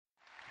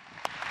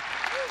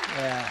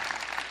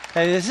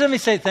Hey, just let me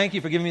say thank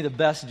you for giving me the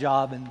best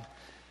job in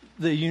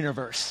the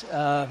universe.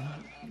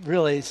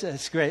 Really,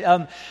 it's great.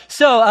 I'm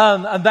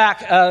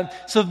back.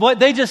 So what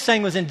they just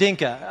sang was in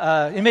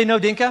Dinka. Anybody know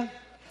Dinka?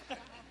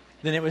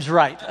 Then it was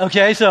right.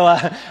 Okay, so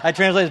I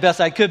translated as best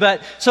I could.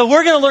 So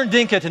we're going to learn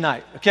Dinka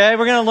tonight. Okay,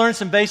 we're going to learn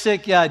some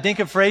basic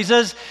Dinka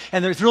phrases,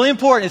 and it's really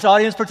important. It's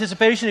audience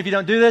participation. If you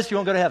don't do this, you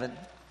won't go to heaven.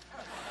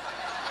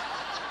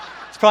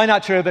 Probably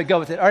not true, but go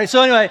with it. All right,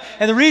 so anyway,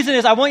 and the reason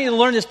is I want you to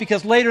learn this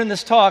because later in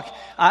this talk,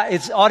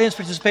 it's audience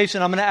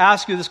participation. I'm going to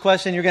ask you this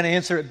question. You're going to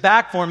answer it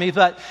back for me.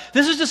 But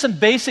this is just some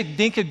basic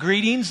Dinka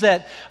greetings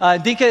that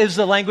Dinka is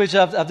the language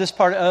of this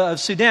part of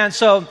Sudan.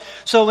 So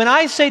when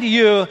I say to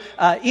you,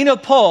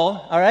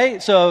 Inopol, all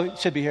right, so it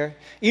should be here.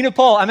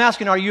 Inopol, I'm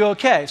asking, are you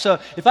okay? So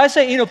if I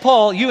say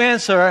Inopol, you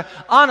answer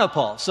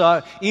Anopol.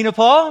 So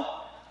Inopol?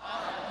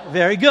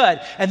 Very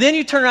good. And then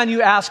you turn around and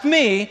you ask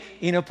me,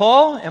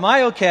 Inopol, am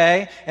I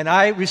okay? And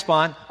I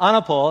respond,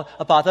 Anopol,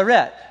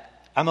 apataret.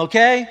 I'm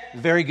okay?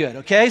 Very good.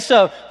 Okay,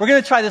 so we're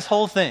going to try this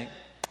whole thing.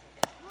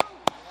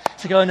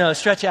 So go, no,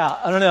 stretch out.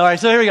 I don't know. All right,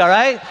 so here we go,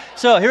 right?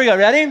 So here we go.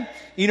 Ready?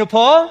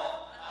 Inopol?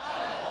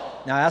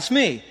 Now ask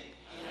me.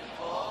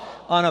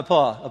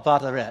 Anopol,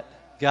 apataret.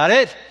 Got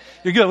it?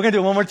 You're good. We're going to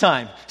do it one more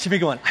time. Should be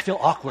going, I feel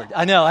awkward.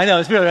 I know.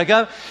 It's really right.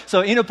 Go.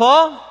 So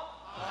Inopol?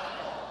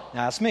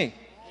 Now ask me.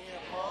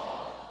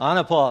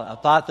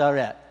 Anopol,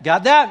 apataret.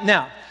 Got that?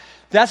 Now,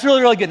 that's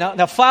really, really good.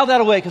 Now file that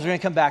away because we're going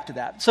to come back to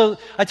that. So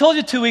I told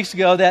you 2 weeks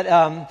ago that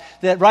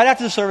right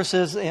after the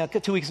services,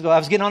 2 weeks ago, I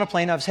was getting on a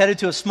plane. I was headed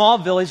to a small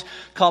village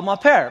called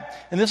Maper.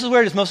 And this is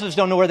where it is. Most of us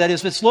don't know where that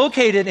is. But it's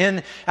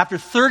located after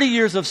 30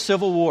 years of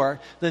civil war,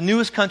 the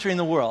newest country in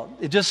the world.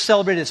 It just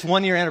celebrated its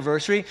 1-year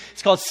anniversary.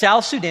 It's called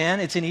South Sudan.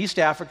 It's in East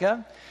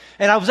Africa.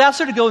 And I was asked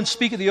there to go and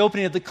speak at the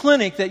opening of the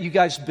clinic that you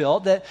guys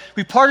built, that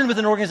we partnered with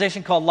an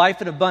organization called Life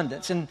in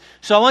Abundance. And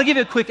so I want to give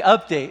you a quick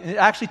update. And it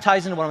actually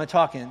ties into what I'm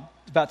talking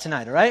about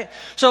tonight, all right?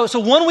 So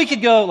 1 week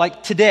ago,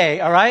 like today,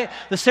 all right,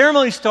 the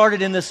ceremony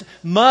started in this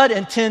mud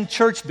and tin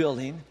church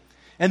building.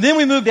 And then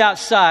we moved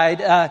outside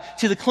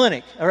to the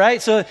clinic, all right?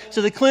 So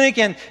the clinic,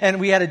 and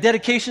we had a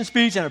dedication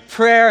speech and a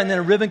prayer and then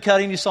a ribbon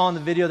cutting you saw in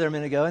the video there a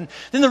minute ago. And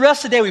then the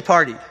rest of the day we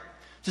partied.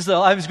 It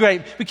was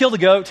great. We killed a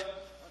goat.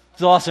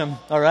 It was awesome,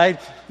 all right?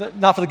 But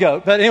not for the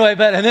goat. But anyway,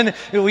 and then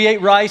we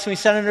ate rice and we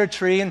sat under a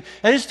tree. And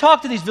I just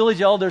talked to these village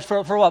elders for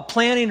a while,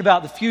 planning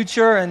about the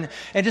future and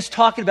just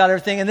talking about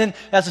everything. And then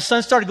as the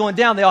sun started going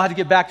down, they all had to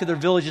get back to their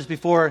villages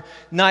before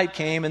night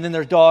came. And then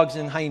their dogs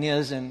and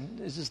hyenas, and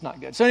it's just not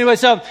good. So anyway,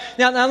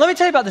 now let me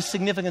tell you about the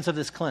significance of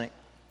this clinic.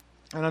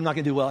 And I'm not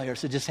going to do well here,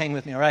 so just hang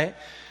with me, all right?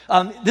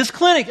 This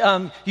clinic,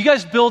 you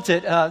guys built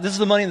it. This is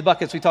the money in the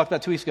buckets we talked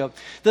about 2 weeks ago.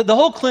 The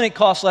whole clinic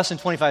cost less than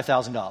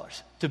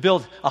 $25,000 to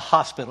build a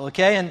hospital,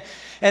 okay?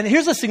 And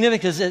here's the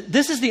significance.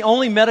 This is the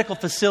only medical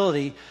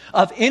facility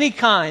of any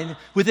kind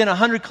within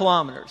 100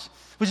 kilometers,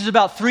 which is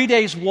about 3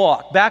 days'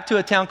 walk back to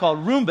a town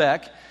called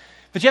Rumbek.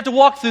 But you have to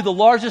walk through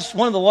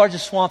one of the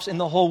largest swamps in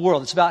the whole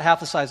world. It's about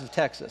half the size of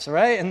Texas, all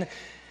right? And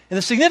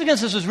the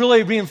significance of this was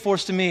really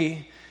reinforced to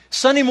me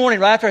Sunday morning,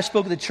 right after I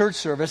spoke at the church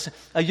service.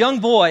 A young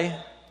boy, I'm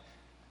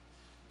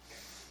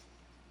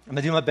going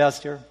to do my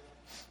best here,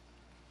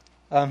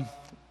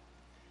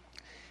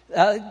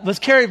 was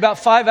carried about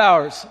 5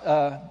 hours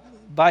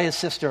by his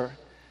sister.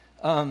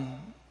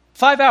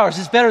 5 hours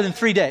is better than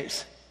 3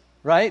 days,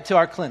 right, to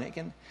our clinic.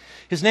 And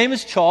his name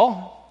is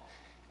Chol,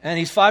 and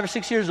he's 5 or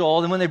 6 years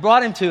old. And when they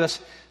brought him to us,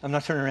 I'm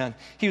not turning around,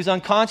 he was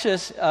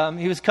unconscious,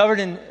 he was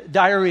covered in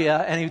diarrhea,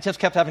 and he just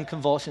kept having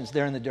convulsions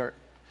there in the dirt.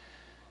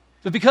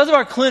 But because of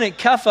our clinic,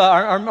 Kefa,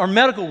 our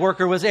medical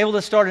worker, was able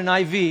to start an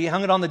IV,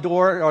 hung it on the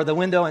door or the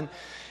window, and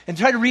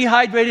try to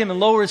rehydrate him and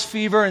lower his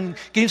fever and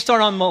get him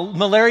started on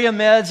malaria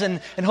meds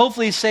and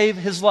hopefully save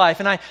his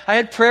life. And I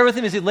had prayer with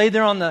him as he laid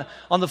there on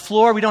the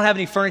floor. We don't have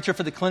any furniture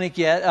for the clinic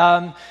yet.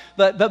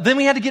 But then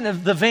we had to get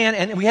in the van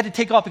and we had to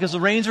take off because the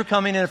rains were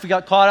coming, and if we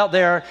got caught out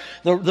there,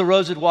 the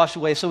roads would wash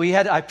away. So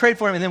I prayed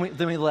for him, and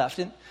then we left.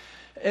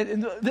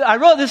 And I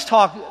wrote this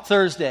talk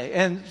Thursday.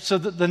 And so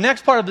the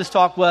next part of this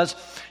talk was,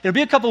 it'll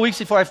be a couple weeks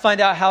before I find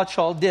out how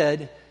Chol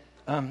did.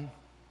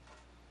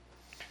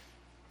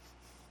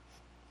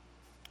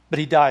 But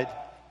he died.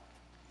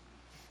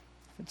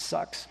 It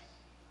sucks.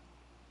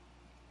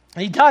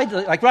 And he died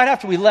like right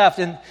after we left,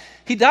 and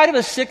he died of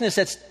a sickness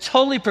that's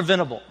totally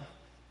preventable.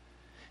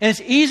 And it's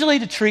easily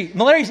to treat.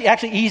 Malaria is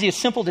actually easy, it's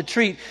simple to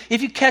treat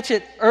if you catch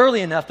it early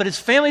enough, but his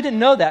family didn't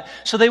know that.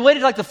 So they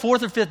waited like the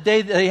 4th or 5th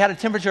day that he had a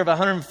temperature of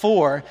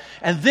 104,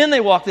 and then they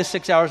walked this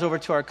 6 hours over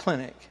to our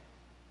clinic.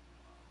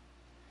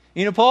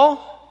 You know, Paul?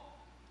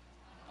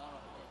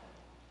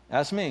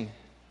 Ask me.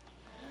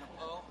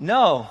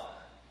 No.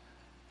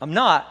 I'm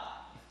not.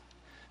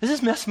 This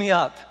has messed me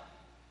up.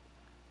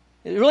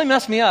 It really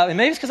messed me up. And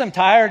maybe it's because I'm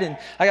tired and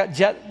I got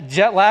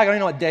jet lag. I don't even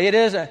know what day it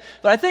is.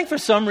 But I think for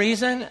some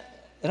reason,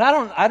 and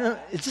I don't,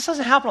 it just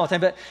doesn't happen all the time.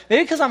 But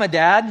maybe because I'm a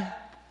dad,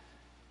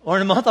 or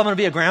in a month I'm going to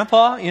be a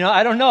grandpa.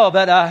 I don't know.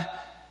 But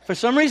for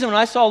some reason, when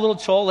I saw a little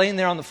Chol laying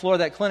there on the floor of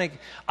that clinic,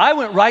 I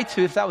went right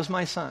to if that was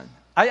my son.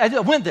 I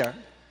went there.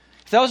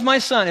 If that was my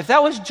son, if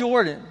that was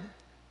Jordan,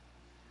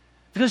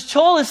 Because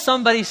Joel is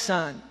somebody's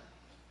son.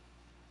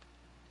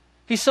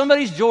 He's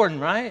somebody's Jordan,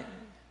 right?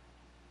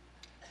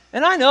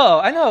 And I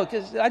know,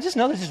 because I just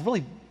know there's just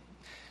really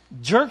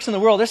jerks in the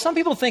world. There's some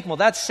people think, well,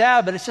 that's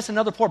sad, but it's just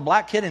another poor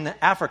black kid in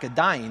Africa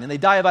dying, and they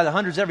die by the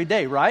hundreds every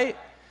day, right?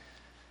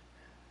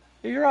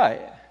 You're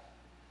right.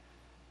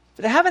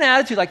 But to have an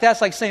attitude like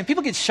that's like saying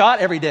people get shot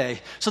every day.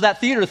 So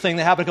that theater thing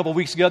that happened a couple of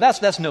weeks ago,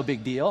 that's no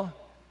big deal.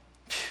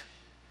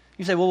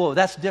 You say, whoa,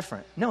 that's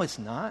different. No, it's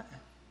not.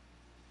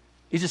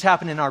 It just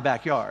happened in our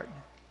backyard.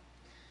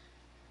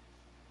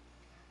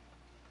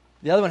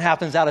 The other one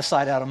happens out of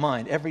sight, out of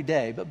mind every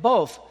day. But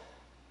both,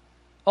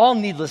 all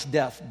needless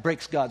death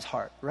breaks God's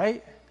heart,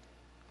 right?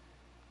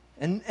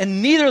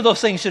 And neither of those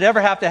things should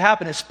ever have to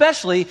happen,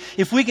 especially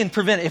if we can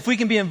prevent it, if we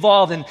can be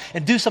involved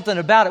and do something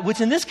about it,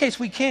 which in this case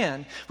we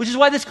can, which is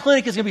why this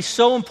clinic is going to be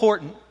so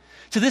important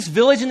to this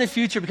village in the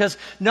future, because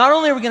not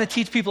only are we going to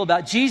teach people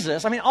about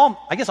Jesus,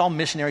 I guess all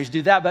missionaries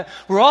do that, but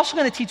we're also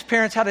going to teach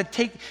parents how to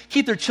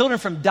keep their children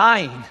from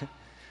dying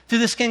through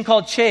this thing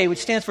called CHE, which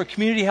stands for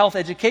Community Health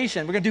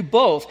Education. We're going to do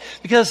both,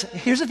 because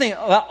here's the thing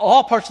about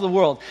all parts of the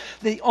world.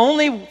 The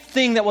only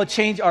thing that will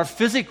change our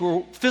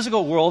physical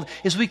world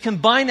is we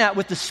combine that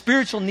with the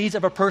spiritual needs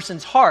of a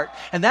person's heart.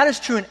 And that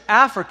is true in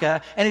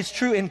Africa, and it's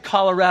true in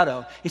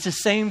Colorado. It's the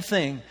same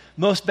thing.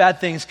 Most bad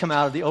things come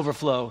out of the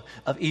overflow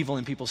of evil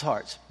in people's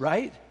hearts,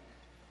 right?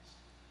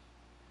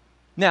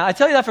 Now, I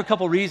tell you that for a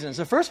couple reasons.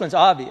 The first one's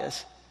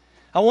obvious.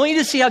 I want you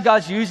to see how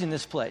God's using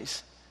this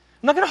place.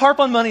 I'm not going to harp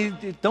on money.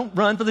 Don't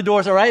run for the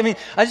doors, all right?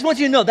 I just want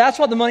you to know that's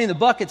what the money in the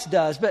buckets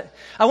does. But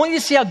I want you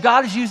to see how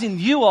God is using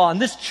you all in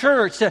this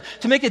church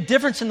to make a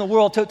difference in the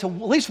world, to at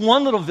least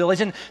one little village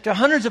and to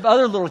hundreds of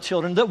other little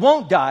children that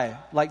won't die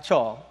like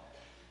Chol.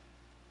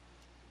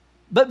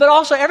 But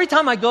also, every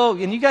time I go,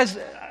 and you guys,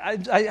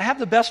 I have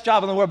the best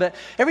job in the world, but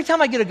every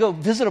time I get to go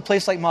visit a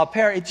place like Ma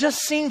Pere, it just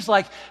seems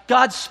like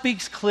God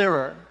speaks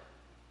clearer.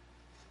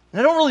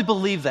 And I don't really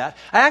believe that.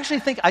 I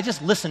actually think I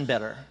just listen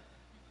better,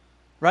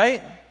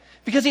 right?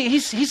 Because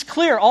he's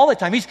clear all the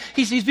time.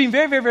 He's being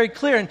very, very, very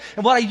clear. And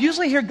what I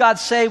usually hear God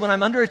say when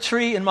I'm under a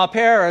tree in Ma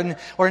Pere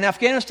or in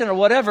Afghanistan or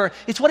whatever,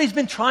 it's what he's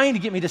been trying to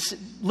get me to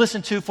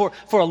listen to for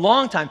a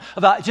long time.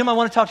 About, Jim, I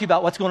want to talk to you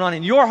about what's going on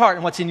in your heart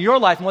and what's in your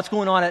life and what's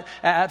going on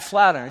at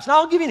Flatiron. Now,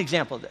 I'll give you an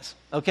example of this,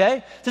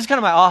 okay? This is kind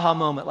of my aha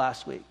moment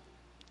last week.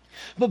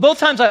 But both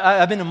times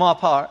I've been to Ma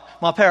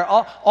Pere,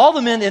 all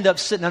the men end up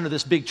sitting under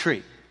this big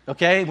tree.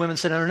 Okay, women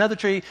sit under another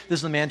tree. This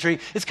is the man tree.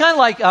 It's kind of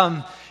like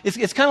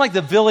it's kind of like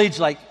the village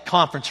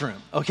conference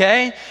room.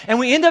 Okay, and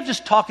we end up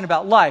just talking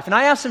about life. And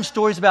I ask them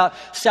stories about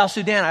South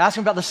Sudan. I ask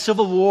them about the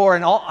Civil War,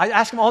 and I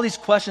ask them all these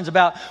questions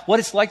about what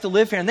it's like to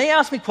live here. And they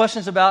ask me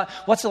questions about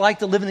what's it like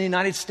to live in the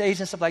United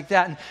States and stuff like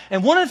that.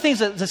 And one of the things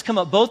that's come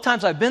up both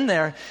times I've been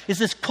there is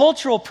this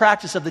cultural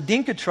practice of the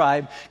Dinka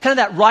tribe, kind of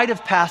that rite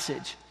of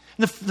passage.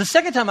 The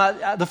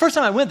first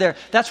time I went there,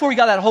 that's where we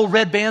got that whole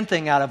red band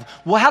thing out of.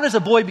 Well, how does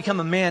a boy become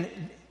a man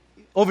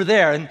over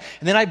there? And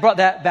then I brought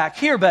that back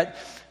here, but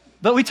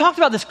we talked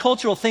about this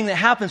cultural thing that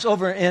happens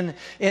over in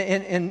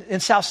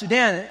South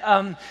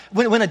Sudan.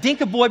 When a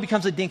Dinka boy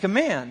becomes a Dinka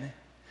man,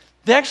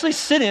 they actually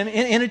sit him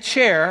in a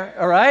chair,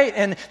 all right,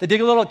 and they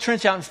dig a little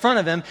trench out in front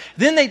of him.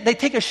 Then they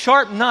take a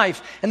sharp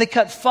knife and they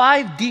cut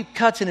 5 deep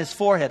cuts in his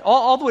forehead,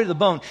 all the way to the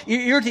bone,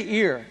 ear to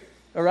ear,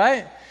 all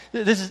right?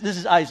 This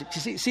is Isaac.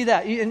 You see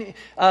that?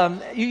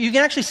 You can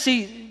actually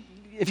see.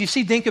 If you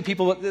see Dinka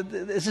people,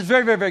 this is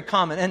very, very, very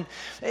common. And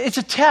it's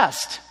a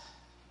test.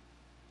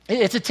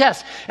 It's a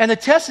test. And the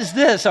test is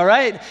this, all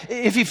right?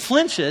 If he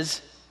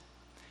flinches,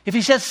 if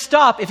he says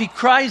stop, if he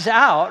cries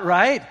out,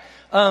 right,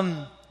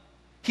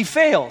 he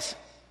fails.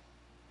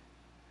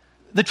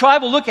 The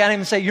tribe will look at him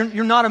and say,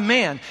 you're not a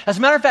man. As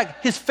a matter of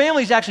fact, his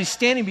family is actually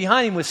standing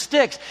behind him with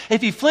sticks.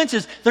 If he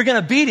flinches, they're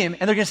going to beat him,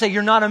 and they're going to say,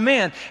 you're not a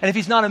man. And if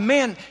he's not a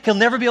man, he'll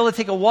never be able to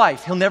take a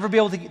wife. He'll never be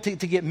able to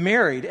get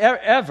married,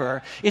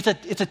 ever. It's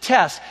a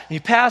test. And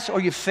you pass or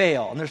you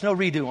fail, and there's no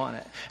redo on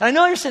it. And I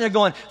know you're sitting there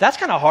going, that's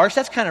kind of harsh,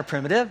 that's kind of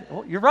primitive.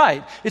 Well, you're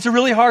right. It's a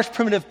really harsh,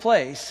 primitive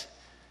place.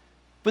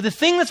 But the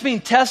thing that's being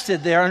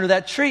tested there under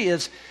that tree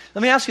is,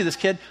 let me ask you this,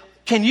 kid,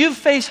 can you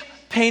face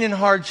pain and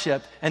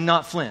hardship and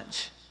not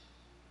flinch?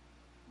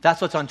 That's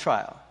what's on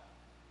trial.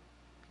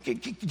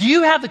 Do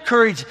you have the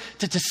courage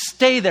to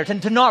stay there,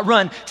 to not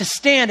run, to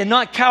stand and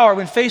not cower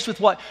when faced with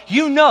what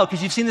you know,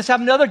 because you've seen this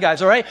happen to other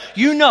guys, all right?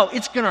 You know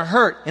it's going to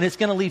hurt and it's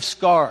going to leave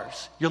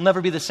scars. You'll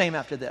never be the same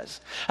after this.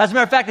 As a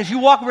matter of fact, as you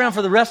walk around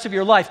for the rest of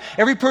your life,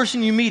 every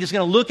person you meet is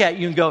going to look at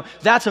you and go,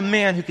 that's a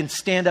man who can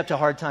stand up to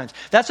hard times.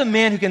 That's a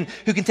man who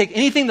can take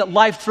anything that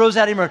life throws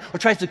at him or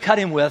tries to cut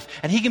him with,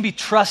 and he can be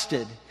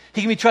trusted. He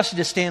can be trusted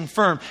to stand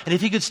firm. And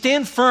if he could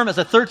stand firm as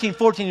a 13,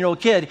 14-year-old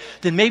kid,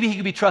 then maybe he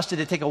could be trusted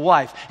to take a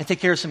wife and take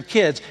care of some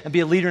kids and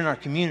be a leader in our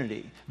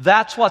community.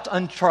 That's what's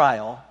on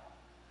trial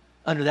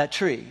under that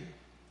tree.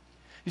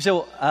 You say,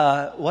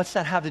 well, what's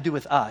that have to do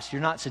with us? You're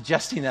not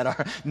suggesting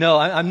that. No,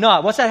 I'm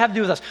not. What's that have to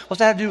do with us? What's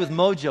that have to do with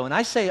Mojo? And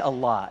I say a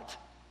lot.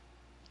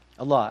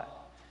 A lot.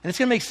 And it's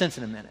going to make sense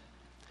in a minute.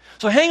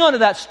 So hang on to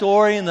that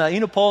story and the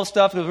Enopole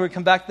stuff, because we're going to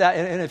come back to that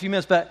in a few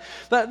minutes. But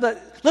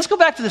let's go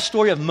back to the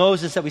story of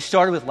Moses that we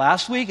started with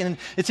last week. And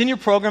it's in your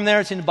program there.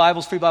 It's in the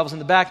Bibles, free Bibles in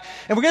the back.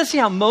 And we're going to see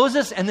how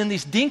Moses and then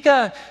these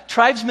Dinka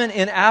tribesmen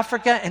in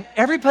Africa and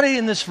everybody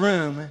in this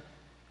room,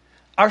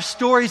 our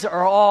stories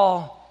are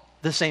all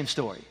the same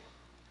story.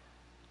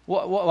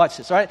 Watch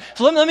this, all right?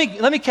 So let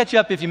me catch you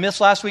up if you missed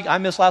last week. I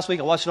missed last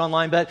week. I watched it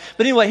online. But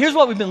anyway, here's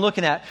what we've been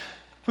looking at.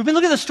 We've been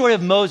looking at the story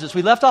of Moses.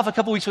 We left off a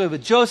couple weeks ago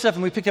with Joseph,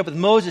 and we picked up with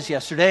Moses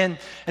yesterday. And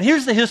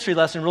here's the history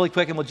lesson really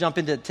quick, and we'll jump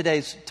into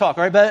today's talk,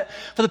 all right? But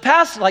for the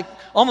past,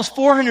 almost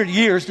 400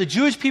 years, the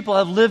Jewish people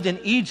have lived in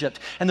Egypt.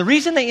 And the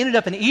reason they ended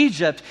up in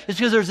Egypt is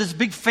because there was this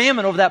big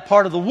famine over that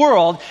part of the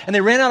world, and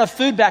they ran out of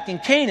food back in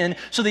Canaan.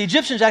 So the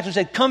Egyptians actually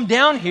said, come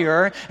down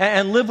here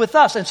and live with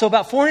us. And so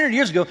about 400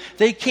 years ago,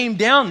 they came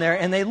down there,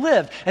 and they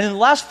lived. And in the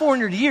last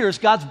 400 years,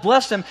 God's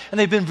blessed them, and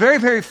they've been very,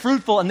 very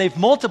fruitful, and they've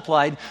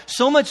multiplied,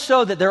 so much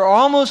so that there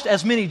are almost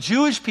as many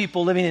Jewish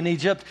people living in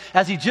Egypt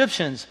as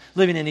Egyptians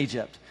living in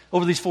Egypt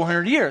over these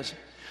 400 years.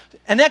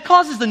 And that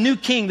causes the new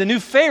king, the new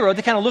Pharaoh,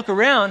 to kind of look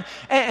around,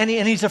 and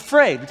he's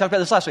afraid. We talked about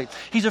this last week.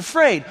 He's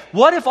afraid.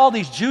 What if all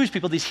these Jewish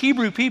people, these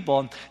Hebrew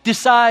people,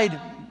 decide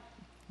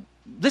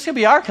this can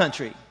be our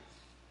country?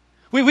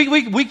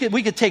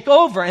 We could take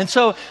over. And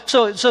so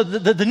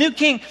the new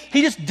king,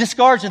 he just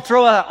discards and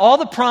throws out all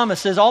the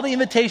promises, all the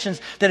invitations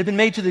that have been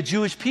made to the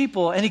Jewish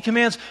people. And he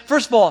commands,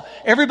 first of all,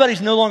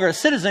 everybody's no longer a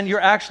citizen. You're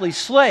actually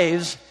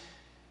slaves.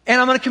 And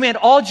I'm going to command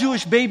all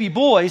Jewish baby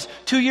boys,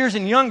 2 years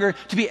and younger,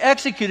 to be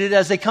executed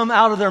as they come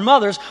out of their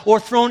mothers or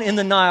thrown in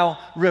the Nile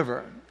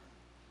River.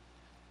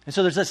 And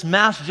so there's this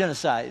mass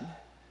genocide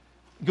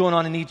going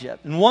on in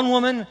Egypt. And one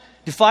woman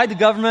defied the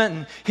government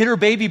and hid her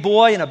baby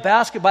boy in a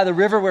basket by the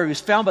river, where he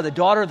was found by the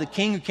daughter of the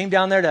king who came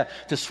down there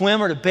to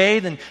swim or to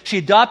bathe. And she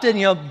adopted,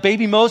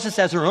 baby Moses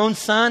as her own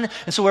son.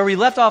 And so where we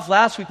left off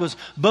last week was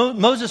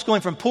Moses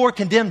going from poor,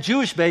 condemned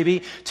Jewish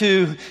baby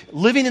to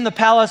living in the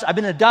palace. I've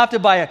been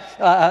adopted by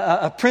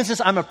a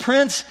princess. I'm a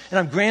prince, and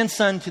I'm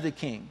grandson to the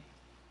king.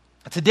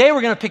 Today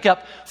we're going to pick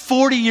up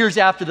 40 years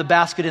after the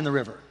basket in the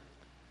river.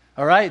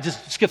 All right,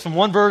 just skip from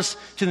one verse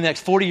to the next.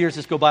 40 years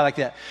just go by like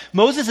that.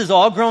 Moses is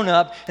all grown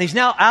up, and he's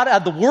now out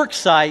at the work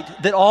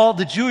site that all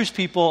the Jewish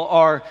people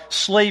are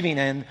slaving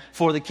in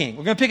for the king.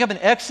 We're going to pick up in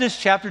Exodus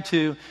chapter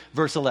 2,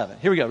 verse 11.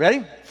 Here we go. Ready?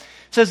 It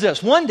says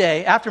this. One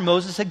day, after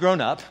Moses had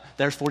grown up,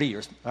 there's 40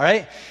 years, all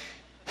right?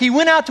 He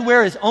went out to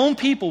where his own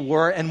people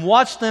were and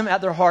watched them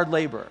at their hard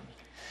labor.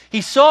 He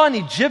saw an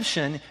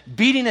Egyptian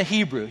beating a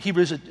Hebrew.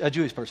 Hebrew's a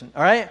Jewish person,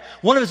 all right?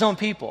 One of his own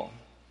people.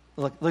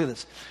 Look at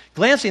this.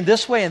 Glancing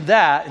this way and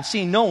that and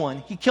seeing no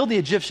one, he killed the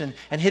Egyptian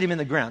and hit him in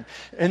the ground,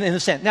 in the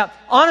sand. Now,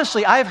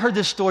 honestly, I've heard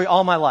this story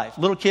all my life.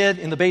 Little kid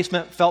in the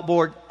basement, felt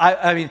bored.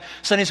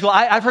 Sunday school.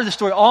 I've heard this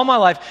story all my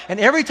life. And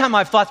every time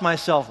I've thought to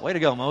myself, way to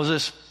go,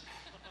 Moses.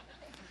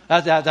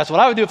 That's what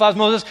I would do if I was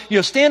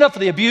Moses. Stand up for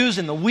the abused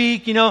and the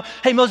weak.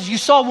 Hey, Moses, you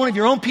saw one of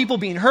your own people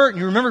being hurt, and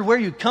you remembered where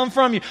you come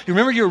from. You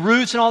remembered your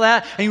roots and all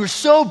that. And you were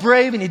so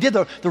brave, and you did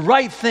the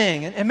right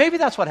thing. And maybe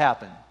that's what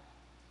happened.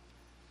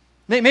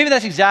 Maybe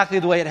that's exactly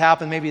the way it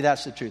happened. Maybe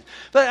that's the truth.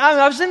 But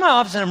I was in my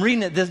office and I'm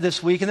reading it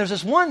this week, and there's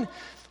this one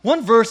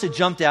verse that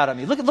jumped out at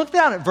me. Look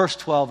down at verse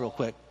 12 real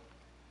quick.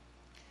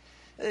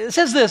 It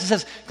says this. It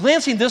says,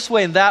 glancing this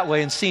way and that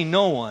way and seeing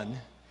no one,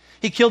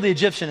 he killed the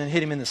Egyptian and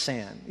hit him in the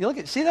sand.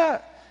 See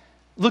that?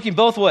 Looking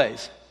both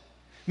ways.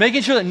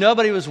 Making sure that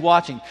nobody was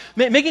watching.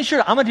 Making sure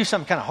I'm going to do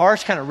something kind of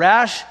harsh, kind of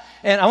rash,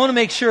 and I want to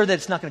make sure that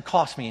it's not going to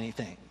cost me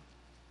anything.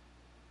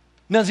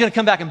 Nothing's going to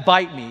come back and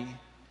bite me.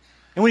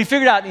 And when he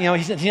figured out,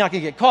 he's not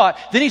going to get caught,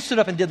 then he stood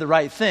up and did the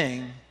right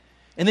thing,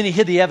 and then he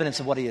hid the evidence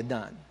of what he had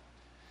done.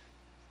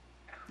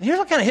 And here's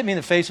what kind of hit me in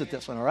the face with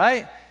this one, all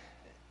right?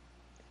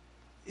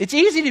 It's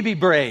easy to be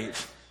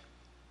brave.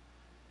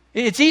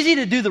 It's easy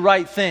to do the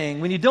right thing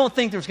when you don't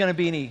think there's going to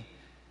be any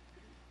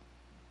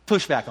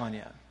pushback on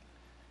you,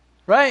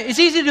 right? It's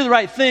easy to do the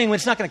right thing when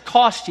it's not going to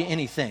cost you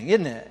anything,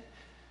 isn't it?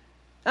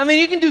 I mean,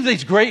 you can do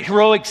these great,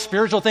 heroic,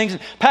 spiritual things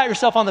and pat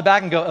yourself on the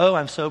back and go, oh,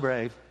 I'm so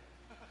brave.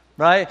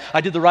 Right? I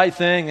did the right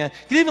thing. Get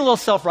even a little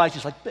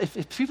self-righteous, like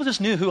if people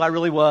just knew who I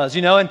really was,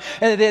 and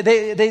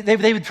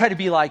they would try to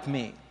be like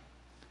me.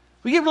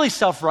 We get really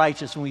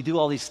self-righteous when we do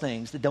all these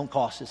things that don't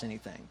cost us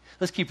anything.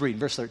 Let's keep reading,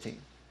 verse 13.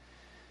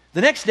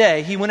 The next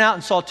day, he went out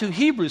and saw two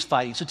Hebrews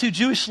fighting. So two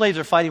Jewish slaves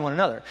are fighting one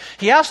another.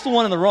 He asked the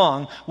one in the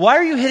wrong, why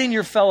are you hitting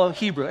your fellow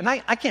Hebrew? And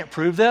I can't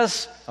prove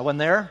this. I wasn't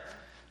there.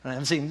 I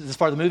haven't seen this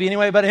part of the movie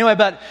anyway.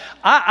 But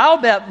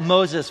I'll bet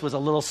Moses was a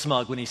little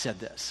smug when he said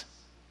this.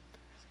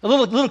 A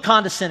little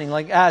condescending,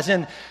 like as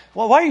in,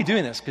 well, why are you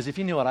doing this? Because if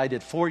you knew what I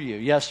did for you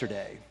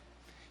yesterday,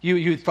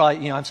 you'd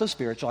probably, I'm so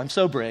spiritual, I'm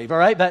so brave, all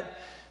right? But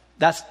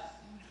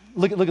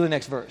look at the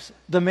next verse.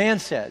 The man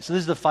said, so this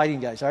is the fighting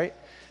guys, all right?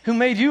 Who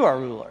made you our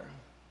ruler?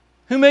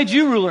 Who made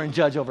you ruler and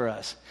judge over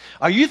us?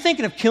 Are you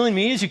thinking of killing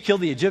me as you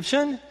killed the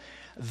Egyptian?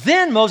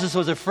 Then Moses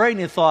was afraid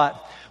and he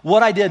thought,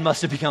 what I did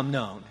must have become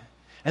known.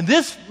 And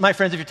this, my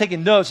friends, if you're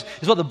taking notes,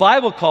 is what the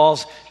Bible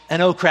calls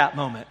an oh crap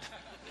moment.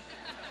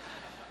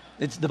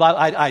 It's the Bible.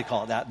 I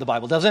call it that. The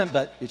Bible doesn't,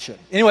 but it should.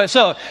 Anyway,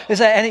 so it's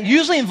that, and it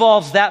usually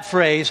involves that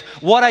phrase,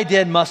 what I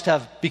did must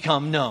have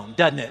become known,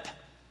 doesn't it?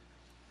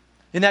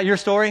 Isn't that your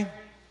story?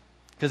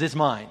 Because it's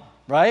mine,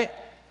 right?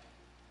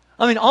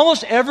 I mean,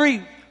 almost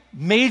every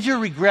major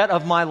regret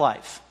of my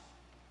life,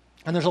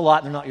 and there's a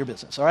lot, they're not your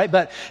business, all right?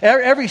 But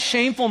every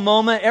shameful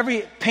moment,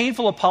 every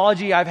painful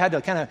apology I've had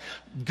to kind of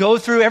go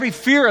through, every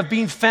fear of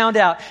being found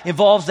out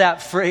involves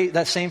that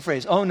same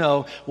phrase, oh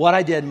no, what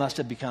I did must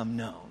have become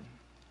known.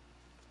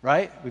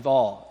 Right? We've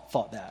all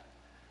thought that.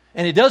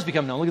 And it does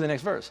become known. Look at the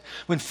next verse.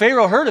 When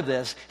Pharaoh heard of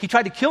this, he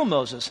tried to kill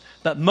Moses,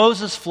 but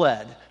Moses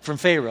fled from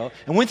Pharaoh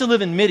and went to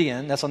live in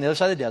Midian, that's on the other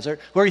side of the desert,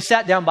 where he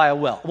sat down by a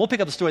well. We'll pick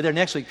up the story there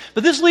next week.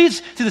 But this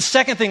leads to the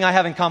second thing I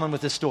have in common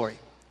with this story.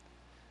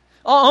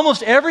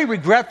 Almost every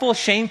regretful,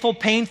 shameful,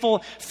 painful,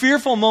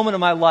 fearful moment of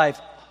my life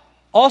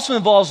also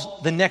involves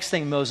the next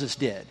thing Moses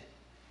did.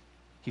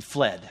 He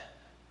fled.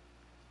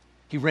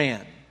 He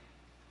ran.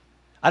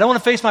 I don't want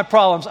to face my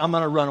problems, I'm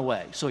going to run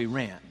away. So he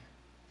ran.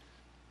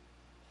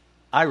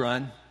 I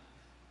run.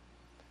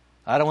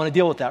 I don't want to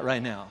deal with that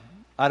right now.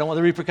 I don't want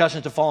the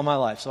repercussions to fall on my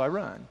life, so I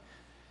run.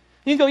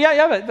 You can go,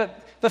 yeah,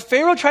 but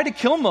Pharaoh tried to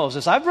kill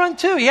Moses. I've run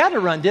too. He had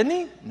to run, didn't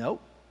he?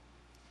 Nope.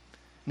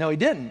 No, he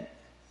didn't.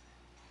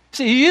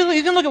 See,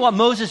 you can look at what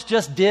Moses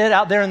just did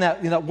out there in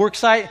that work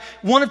site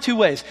one of two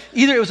ways.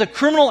 Either it was a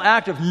criminal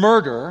act of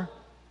murder.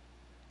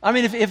 I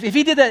mean, if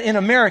he did that in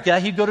America,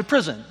 he'd go to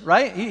prison,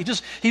 right? It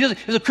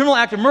was a criminal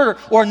act of murder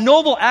or a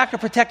noble act of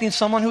protecting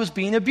someone who was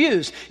being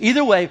abused.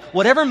 Either way,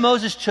 whatever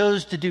Moses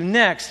chose to do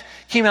next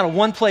came out of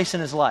one place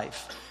in his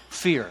life,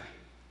 fear.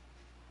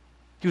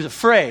 He was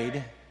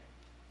afraid,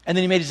 and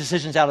then he made his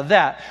decisions out of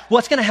that.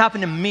 What's going to happen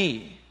to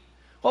me?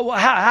 Well,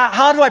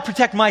 how do I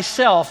protect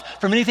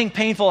myself from anything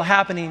painful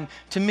happening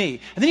to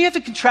me? And then you have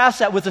to contrast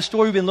that with the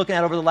story we've been looking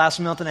at over the last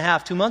month and a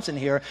half, 2 months in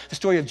here, the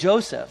story of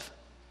Joseph.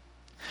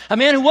 A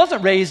man who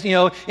wasn't raised, in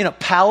a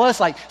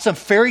palace, like some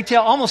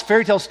almost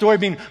fairy tale story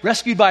being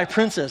rescued by a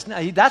princess.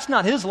 No, that's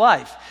not his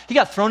life. He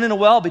got thrown in a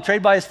well,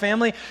 betrayed by his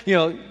family,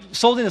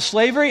 sold into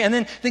slavery, and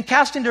then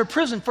cast into a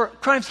prison for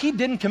crimes he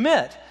didn't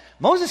commit.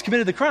 Moses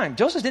committed the crime.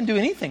 Joseph didn't do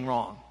anything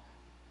wrong.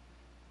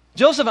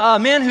 Joseph, a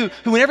man who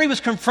whenever he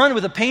was confronted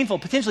with a painful,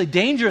 potentially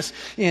dangerous,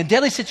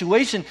 deadly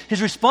situation,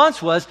 his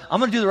response was, I'm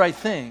going to do the right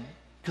thing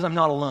because I'm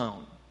not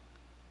alone.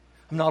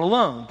 I'm not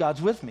alone.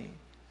 God's with me.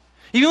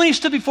 Even when he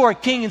stood before a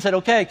king and said,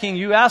 okay, king,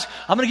 you ask,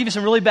 I'm going to give you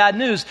some really bad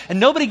news. And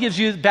nobody gives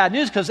you bad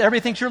news because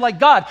everybody thinks you're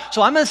like God.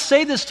 So I'm going to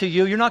say this to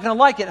you. You're not going to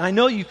like it. And I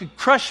know you could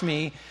crush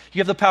me. You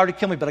have the power to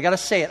kill me, but I got to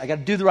say it. I got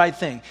to do the right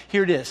thing.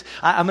 Here it is.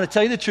 I'm going to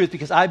tell you the truth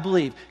because I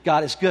believe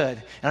God is good.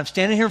 And I'm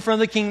standing here in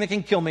front of the king that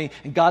can kill me,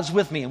 and God's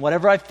with me. And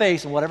whatever I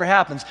face and whatever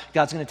happens,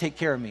 God's going to take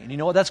care of me. And you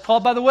know what that's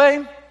called, by the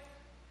way?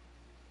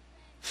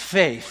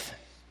 Faith.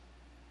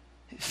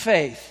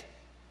 Faith.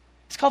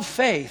 It's called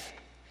faith.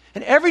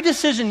 And every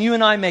decision you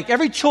and I make,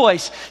 every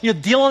choice,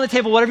 deal on the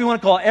table, whatever you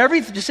want to call it, every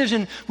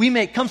decision we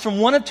make comes from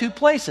one of two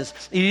places.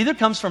 It either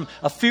comes from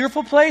a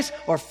fearful place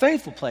or a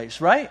faithful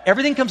place, right?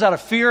 Everything comes out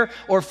of fear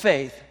or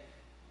faith.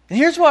 And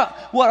here's what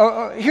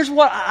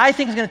I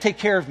think is going to take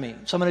care of me.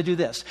 So I'm going to do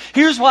this.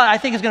 Here's what I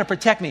think is going to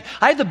protect me.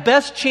 I have the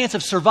best chance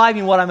of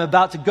surviving what I'm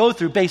about to go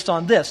through based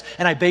on this.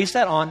 And I base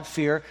that on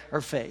fear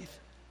or faith.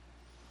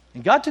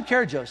 And God took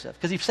care of Joseph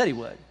because he said he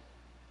would.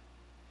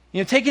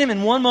 Taking him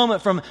in one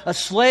moment from a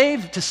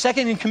slave to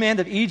second in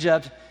command of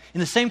Egypt in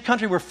the same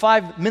country where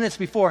 5 minutes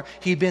before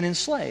he'd been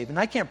enslaved. And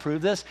I can't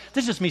prove this.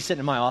 This is just me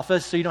sitting in my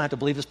office, so you don't have to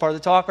believe this part of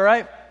the talk, all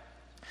right?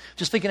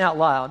 Just thinking out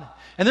loud.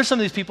 And there's some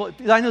of these people,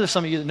 I know there's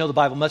some of you that know the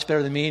Bible much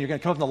better than me, and you're going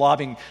to come up in the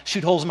lobby and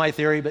shoot holes in my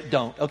theory, but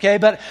don't, okay?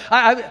 But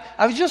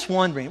I was just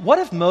wondering, what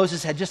if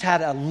Moses had just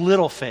had a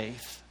little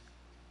faith?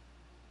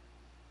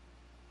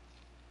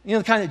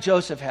 The kind that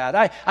Joseph had.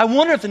 I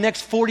wonder if the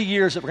next 40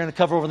 years that we're going to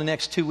cover over the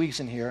next 2 weeks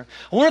in here,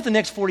 I wonder if the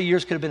next 40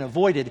 years could have been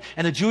avoided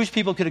and the Jewish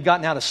people could have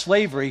gotten out of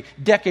slavery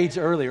decades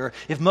earlier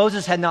if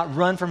Moses had not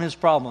run from his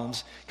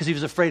problems because he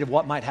was afraid of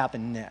what might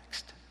happen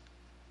next.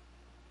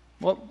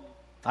 Well,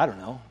 I don't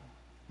know.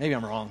 Maybe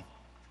I'm wrong.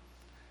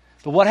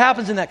 But what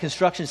happens in that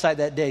construction site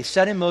that day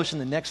set in motion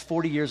the next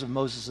 40 years of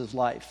Moses'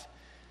 life.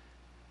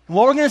 And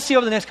what we're going to see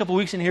over the next couple of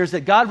weeks in here is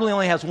that God really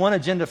only has one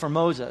agenda for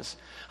Moses.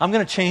 I'm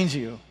going to change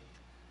you.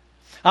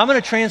 I'm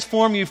going to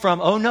transform you from,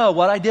 oh no,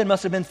 what I did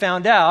must have been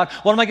found out.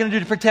 What am I going to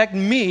do to protect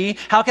me?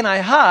 How can I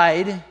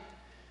hide?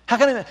 How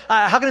can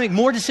I make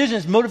more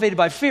decisions motivated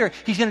by fear?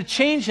 He's going to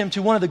change him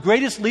to one of the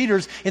greatest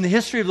leaders in the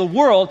history of the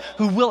world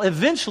who will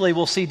eventually,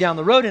 we'll see down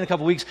the road in a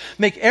couple of weeks,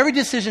 make every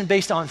decision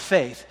based on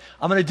faith.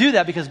 I'm going to do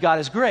that because God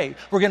is great.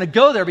 We're going to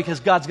go there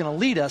because God's going to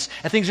lead us.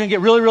 And things are going to get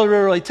really, really,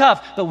 really, really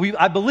tough. But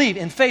I believe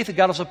in faith that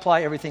God will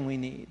supply everything we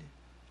need.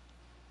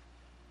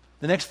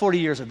 The next 40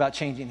 years are about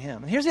changing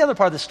him. And here's the other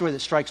part of the story that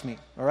strikes me,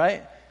 all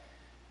right?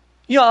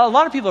 A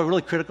lot of people are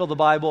really critical of the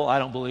Bible. I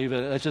don't believe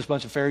it. It's just a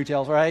bunch of fairy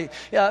tales, right?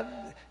 Yeah,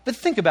 but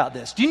think about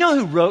this. Do you know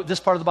who wrote this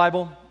part of the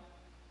Bible?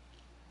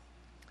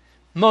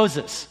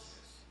 Moses.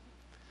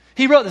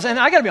 He wrote this, and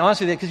I got to be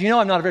honest with you, because you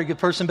know I'm not a very good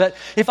person, but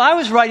if I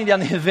was writing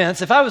down the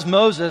events, if I was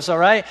Moses, all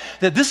right,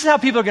 that this is how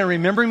people are going to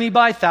remember me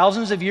by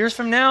thousands of years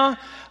from now,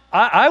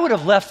 I would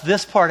have left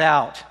this part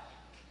out.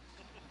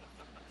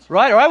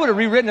 Right? Or I would have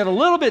rewritten it a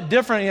little bit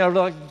different,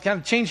 like kind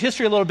of change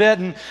history a little bit,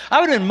 and I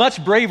would have been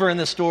much braver in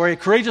this story, a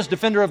courageous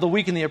defender of the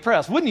weak and the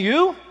oppressed. Wouldn't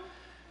you?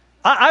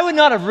 I would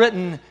not have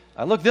written,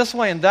 I looked this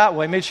way and that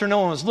way, made sure no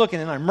one was looking,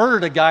 and I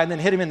murdered a guy and then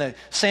hit him in the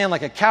sand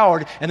like a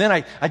coward, and then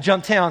I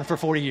jumped town for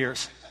 40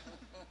 years.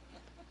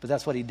 But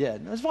that's what he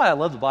did. That's why I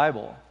love the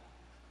Bible.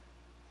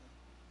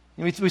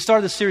 We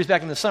started this series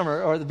back in the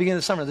summer, or at the beginning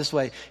of the summer this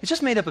way. It's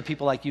just made up of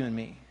people like you and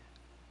me.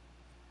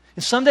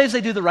 And some days they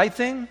do the right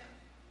thing,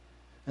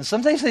 and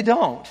some days they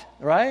don't,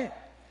 right?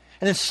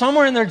 And then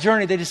somewhere in their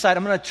journey they decide,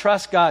 I'm going to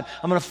trust God,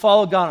 I'm going to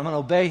follow God, I'm going to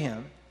obey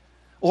Him,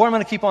 or I'm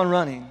going to keep on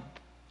running.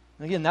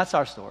 And again, that's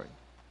our story.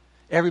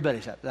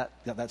 Everybody's got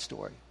that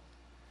story.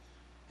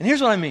 And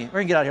here's what I mean. We're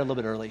going to get out of here a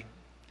little bit early.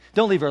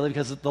 Don't leave early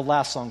because the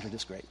last songs are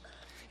just great.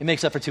 It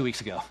makes up for 2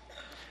 weeks ago.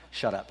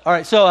 Shut up. All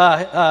right, so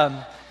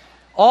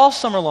all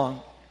summer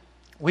long,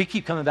 we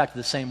keep coming back to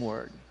the same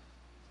word,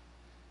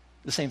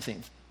 the same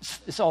thing.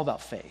 It's all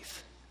about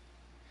faith.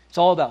 It's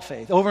all about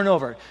faith, over and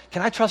over.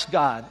 Can I trust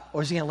God,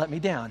 or is He going to let me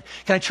down?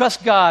 Can I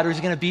trust God, or is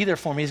He going to be there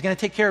for me? He's going to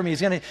take care of me.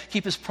 He's going to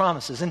keep His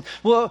promises. And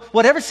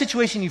whatever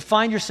situation you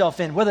find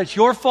yourself in, whether it's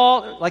your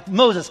fault, like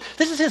Moses,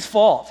 this is his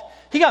fault.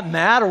 He got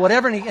mad or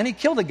whatever, and he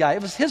killed a guy.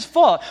 It was his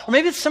fault. Or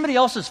maybe it's somebody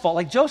else's fault,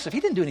 like Joseph. He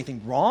didn't do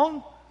anything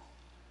wrong.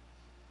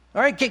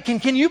 All right,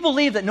 can you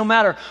believe that no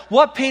matter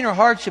what pain or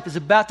hardship is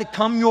about to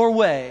come your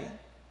way,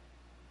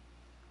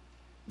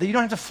 that you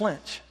don't have to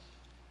flinch,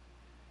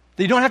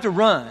 that you don't have to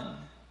run?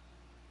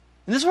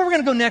 And this is where we're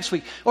going to go next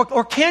week.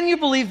 Or can you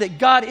believe that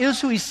God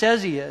is who He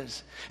says He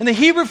is? And the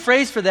Hebrew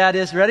phrase for that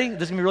is, ready?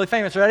 This is going to be really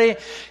famous. Ready?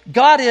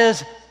 God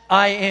is,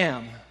 I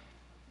am.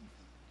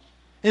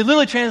 It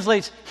literally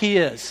translates, He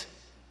is.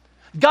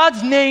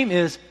 God's name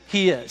is,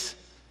 He is.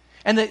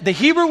 And the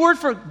Hebrew word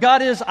for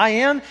God is, I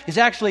am, is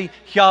actually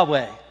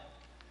Yahweh.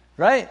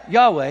 Right?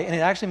 Yahweh, and it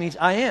actually means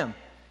I am.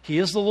 He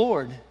is the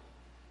Lord.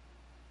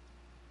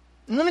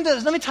 And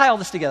let me tie all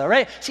this together, all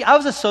right? See, I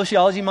was a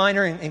sociology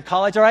minor in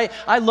college, all right?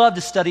 I love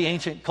to study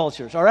ancient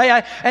cultures, all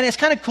right? And it's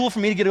kind of cool for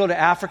me to go to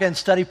Africa and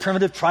study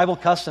primitive tribal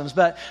customs.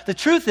 But the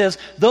truth is,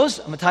 I'm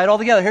going to tie it all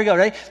together. Here we go,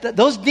 right?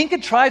 Those Dinka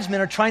tribesmen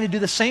are trying to do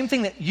the same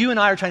thing that you and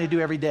I are trying to do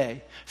every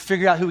day.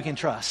 Figure out who we can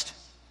trust.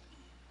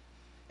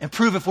 And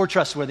prove if we're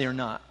trustworthy or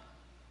not.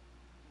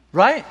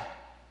 Right?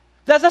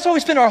 That's why we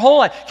spend our whole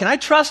life. Can I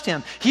trust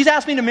Him? He's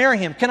asked me to marry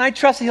Him. Can I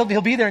trust that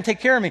He'll be there and take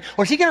care of me?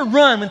 Or is He going to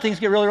run when things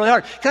get really, really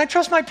hard? Can I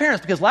trust my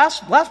parents? Because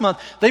last month,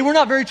 they were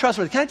not very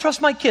trustworthy. Can I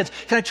trust my kids?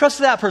 Can I trust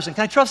that person?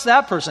 Can I trust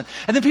that person?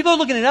 And then people are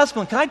looking at us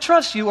going, can I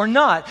trust you or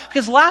not?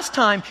 Because last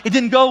time, it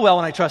didn't go well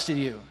when I trusted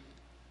you.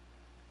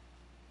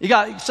 You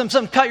got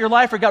something cut your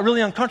life or got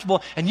really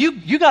uncomfortable, and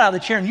you got out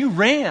of the chair and you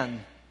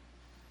ran.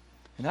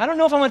 And I don't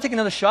know if I'm going to take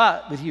another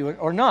shot with you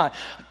or not.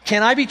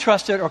 Can I be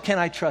trusted or can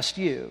I trust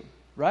you?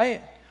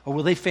 Right? Or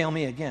will they fail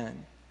me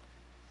again?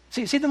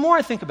 See, the more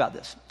I think about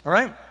this, all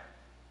right?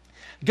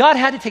 God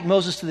had to take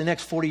Moses to the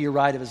next 40-year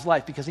ride of his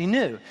life because He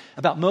knew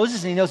about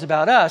Moses and He knows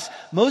about us.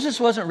 Moses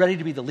wasn't ready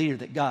to be the leader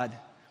that God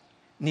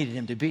needed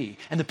him to be.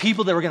 And the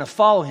people that were going to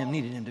follow him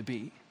needed him to be.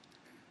 And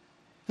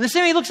the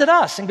same way He looks at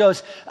us and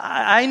goes,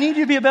 I need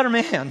you to be a better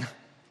man.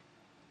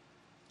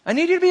 I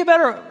need you to be a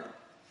better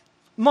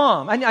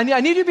mom. I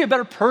need you to be a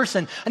better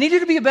person. I need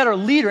you to be a better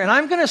leader. And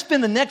I'm going to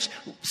spend the next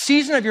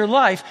season of your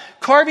life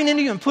carving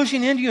into you and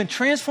pushing into you and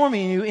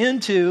transforming you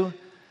into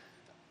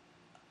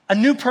a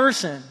new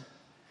person.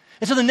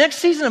 And so the next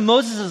season of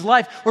Moses'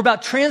 life, we're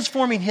about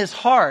transforming his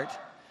heart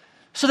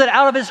so that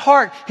out of his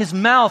heart, his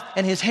mouth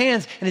and his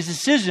hands and his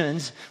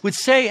decisions would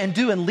say and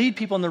do and lead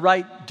people in the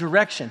right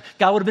direction.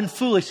 God would have been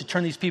foolish to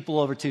turn these people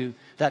over to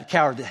that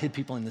coward that hid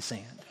people in the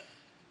sand.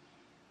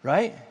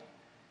 Right?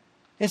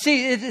 And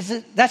see,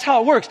 that's how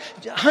it works.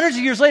 Hundreds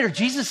of years later,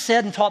 Jesus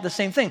said and taught the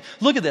same thing.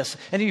 Look at this.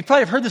 And you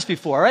probably have heard this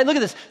before, all right? Look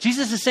at this.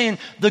 Jesus is saying,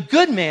 the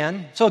good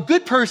man, so a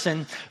good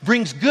person,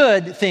 brings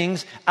good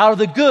things out of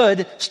the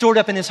good stored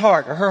up in his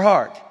heart or her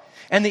heart.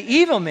 And the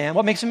evil man,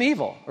 what makes him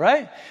evil,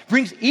 right?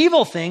 Brings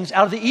evil things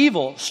out of the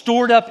evil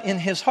stored up in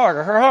his heart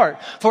or her heart.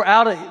 For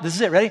this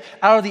is it, ready?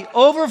 Out of the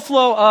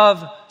overflow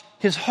of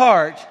his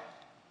heart,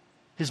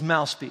 his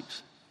mouth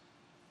speaks.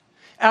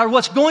 Out of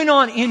what's going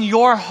on in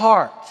your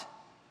heart,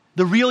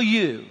 the real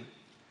you,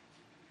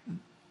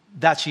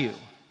 that's you.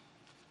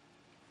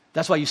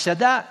 That's why you said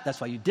that.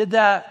 That's why you did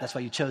that. That's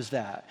why you chose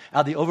that. Out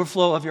of the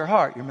overflow of your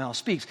heart, your mouth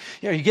speaks.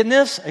 Are you getting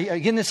this? Are you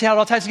getting this? See how it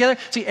all ties together?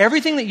 See,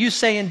 everything that you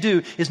say and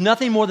do is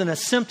nothing more than a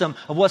symptom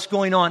of what's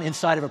going on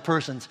inside of a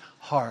person's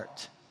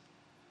heart.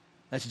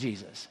 That's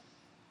Jesus.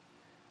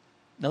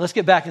 Now let's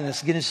get back into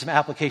this, get into some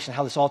application of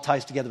how this all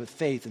ties together with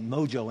faith and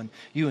Mojo and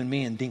you and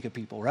me and Dinka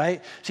people,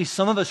 right? See,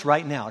 some of us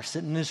right now are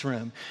sitting in this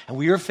room and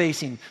we are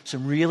facing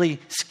some really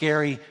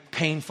scary,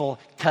 painful,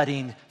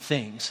 cutting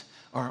things,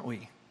 aren't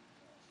we?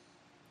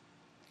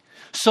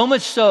 So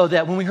much so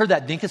that when we heard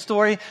that Dinka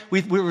story,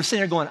 we were sitting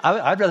there going,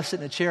 I'd rather sit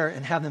in a chair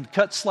and have them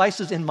cut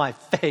slices in my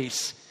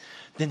face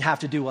than have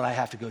to do what I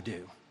have to go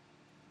do.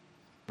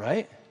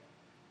 Right?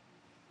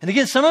 And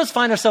again, some of us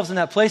find ourselves in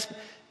that place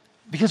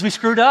because we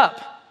screwed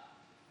up.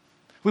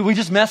 We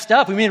just messed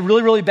up. We made a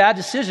really, really bad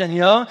decision,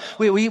 you know?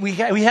 We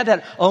had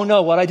that, oh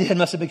no, what I did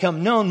must have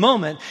become known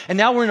moment. And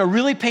now we're in a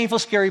really painful,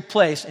 scary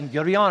place. And you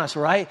gotta be honest,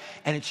 right?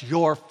 And it's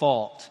your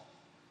fault.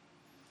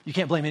 You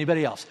can't blame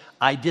anybody else.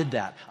 I did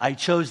that. I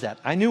chose that.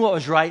 I knew what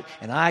was right,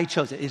 and I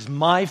chose it. It's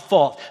my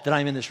fault that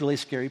I'm in this really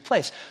scary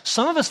place.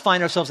 Some of us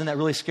find ourselves in that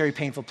really scary,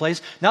 painful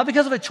place, not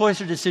because of a choice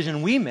or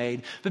decision we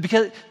made,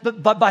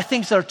 but by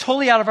things that are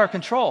totally out of our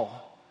control.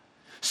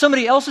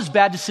 Somebody else's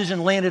bad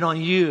decision landed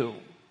on you,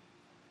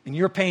 and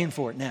you're paying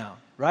for it now,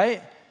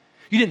 right?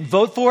 You didn't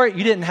vote for it.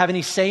 You didn't have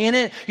any say in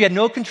it. You had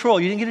no control.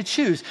 You didn't get to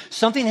choose.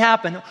 Something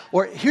happened,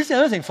 or here's the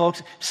other thing,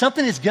 folks.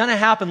 Something is going to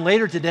happen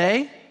later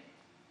today,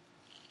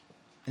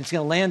 and it's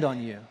going to land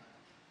on you. And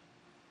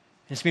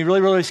it's going to be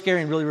really, really scary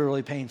and really, really,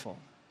 really painful.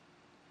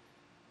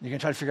 You're going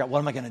to try to figure out, what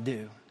am I going to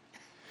do?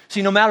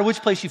 See, no matter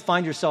which place you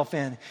find yourself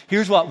in,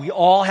 here's what we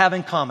all have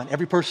in common,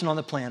 every person on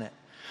the planet.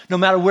 No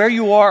matter where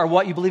you are or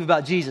what you believe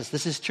about Jesus,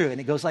 this is true. And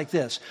it goes like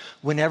this.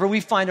 Whenever we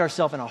find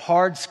ourselves in a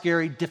hard,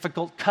 scary,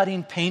 difficult,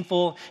 cutting,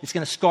 painful, it's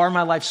going to scar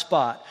my life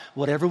spot,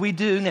 whatever we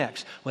do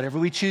next, whatever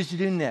we choose to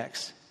do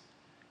next,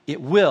 it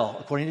will,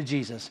 according to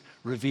Jesus,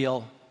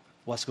 reveal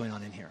what's going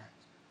on in here.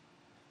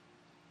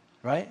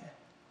 Right?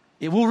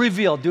 It will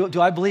reveal,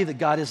 do I believe that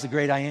God is the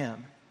great I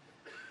am?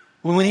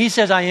 When he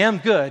says I am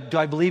good, do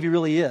I believe he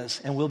really is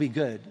and will be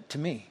good to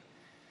me?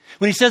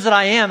 When he says that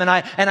I am and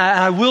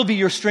I will be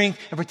your strength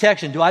and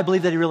protection, do I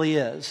believe that he really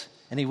is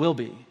and he will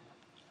be?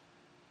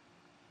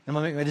 Am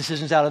I making my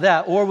decisions out of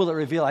that? Or will it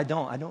reveal I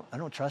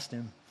don't trust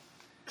him.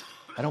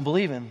 I don't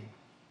believe him.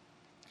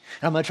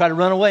 And I'm going to try to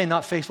run away and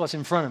not face what's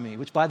in front of me,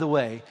 which, by the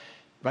way,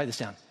 write this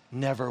down,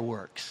 never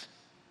works.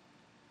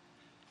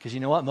 Because you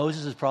know what?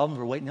 Moses' problems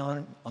were waiting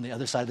on the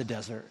other side of the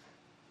desert.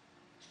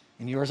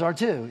 And yours are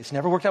too. It's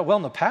never worked out well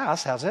in the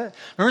past, has it?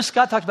 Remember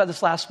Scott talked about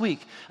this last week.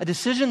 A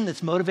decision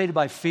that's motivated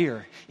by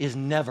fear is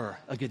never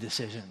a good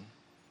decision.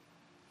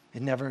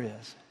 It never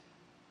is.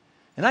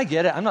 And I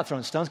get it. I'm not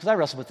throwing stones because I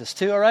wrestle with this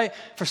too, all right?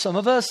 For some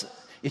of us,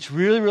 it's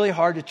really, really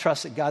hard to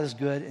trust that God is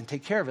good and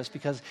take care of us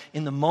because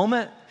in the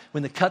moment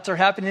when the cuts are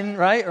happening,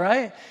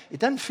 right? It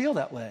doesn't feel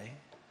that way.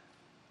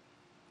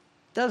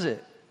 Does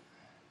it?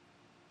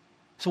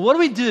 So what do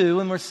we do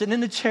when we're sitting in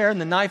the chair and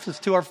the knife is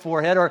to our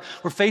forehead, or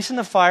we're facing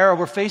the fire, or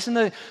we're facing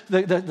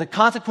the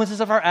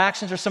consequences of our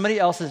actions or somebody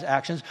else's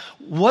actions?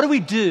 What do we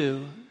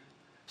do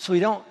so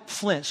we don't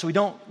flinch, so we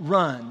don't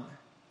run?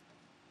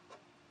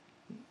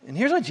 And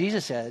here's what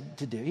Jesus said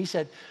to do. He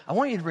said, I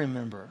want you to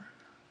remember.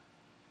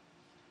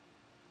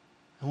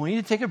 I want you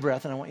to take a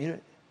breath, and I want you to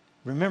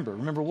remember.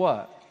 Remember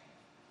what?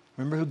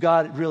 Remember who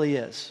God really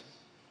is.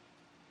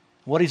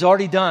 What he's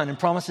already done and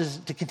promises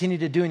to continue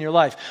to do in your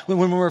life.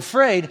 When we're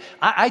afraid,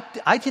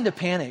 I tend to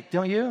panic,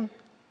 don't you?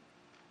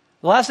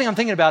 The last thing I'm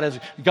thinking about is,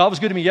 God was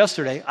good to me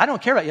yesterday. I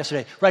don't care about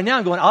yesterday. Right now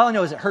I'm going, all I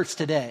know is it hurts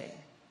today.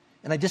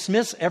 And I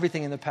dismiss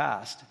everything in the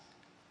past.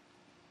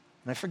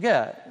 And I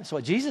forget. So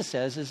what Jesus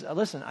says is,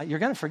 listen, you're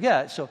going to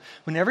forget. So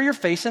whenever you're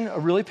facing a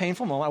really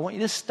painful moment, I want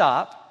you to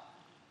stop.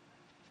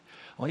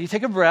 I want you to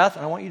take a breath,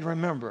 and I want you to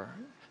remember.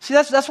 See,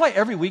 that's why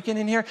every weekend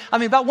in here,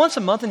 about once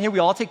a month in here, we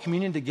all take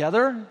communion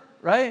together.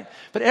 Right?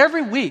 But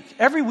every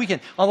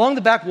weekend, along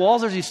the back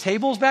walls, there's these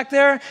tables back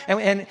there,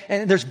 and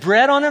there's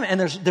bread on them, and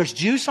there's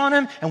juice on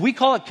them, and we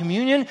call it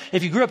communion.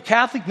 If you grew up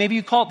Catholic, maybe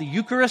you call it the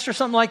Eucharist or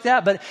something like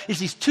that, but it's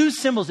these two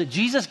symbols that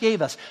Jesus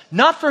gave us,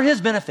 not for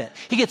his benefit.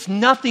 He gets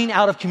nothing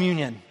out of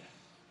communion.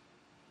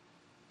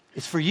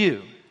 It's for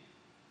you,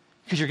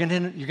 because you're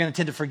going to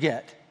tend to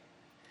forget.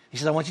 He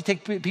says, I want you to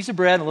take a piece of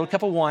bread and a little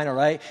cup of wine, all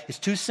right? It's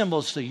two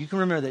symbols so you can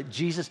remember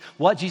that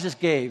what Jesus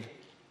gave,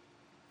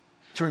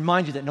 to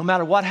remind you that no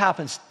matter what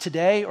happens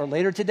today or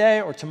later today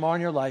or tomorrow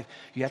in your life,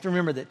 you have to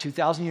remember that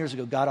 2,000 years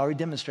ago, God already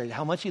demonstrated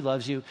how much he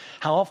loves you,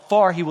 how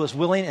far he was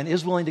willing and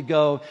is willing to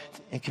go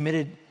and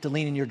committed to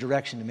lean in your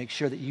direction to make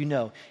sure that you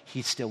know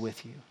he's still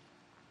with you.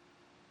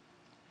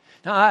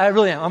 Now, I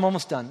really am. I'm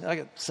almost done. I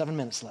got 7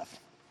 minutes left.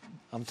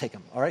 I'm going to take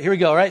them. All right, here we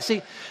go. All right,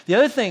 see, the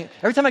other thing,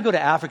 every time I go to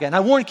Africa, and I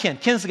warned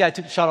Ken's the guy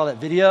who shot all that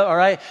video, all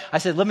right? I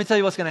said, let me tell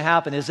you what's going to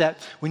happen is that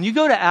when you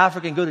go to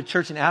Africa and go to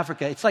church in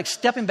Africa, it's like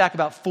stepping back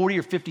about 40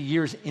 or 50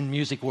 years in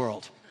music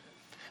world.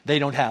 They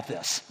don't have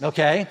this,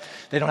 okay?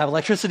 They don't have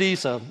electricity,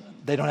 so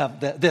they don't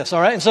have this, all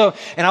right?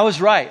 And I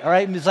was right, all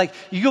right? And it's like,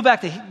 you go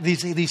back to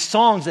these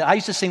songs that I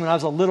used to sing when I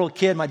was a little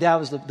kid. My dad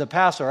was the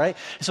pastor, all right?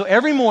 And so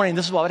every morning,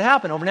 this is what would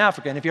happen over in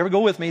Africa. And if you ever go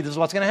with me, this is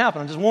what's going to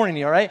happen. I'm just warning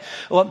you, all right?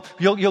 Well,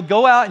 you'll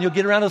go out and you'll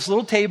get around this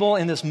little table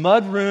in this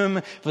mud room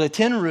with a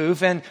tin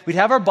roof, and we'd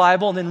have our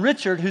Bible, and then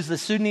Richard, who's the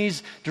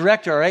Sudanese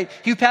director, all right?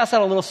 He would pass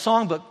out a little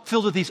songbook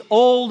filled with these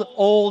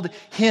old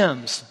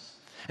hymns.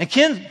 And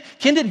Ken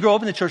didn't grow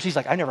up in the church. He's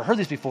like, I never heard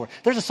this before.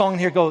 There's a song in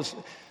here that goes,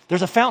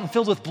 there's a fountain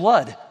filled with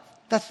blood.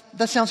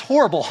 That sounds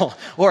horrible.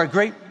 Or a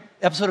great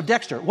episode of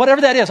Dexter,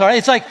 whatever that is, all right?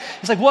 It's like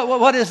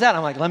what is that?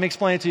 I'm like, let me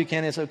explain it to you,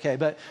 Kenny, it's okay.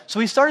 But so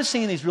we started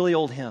singing these really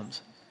old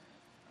hymns,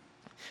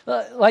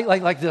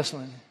 like this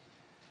one,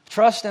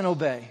 trust and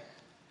obey.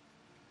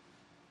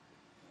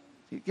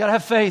 You got to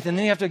have faith, and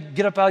then you have to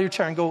get up out of your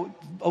chair and go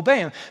obey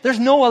him. There's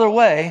no other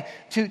way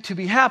to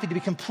be happy, to be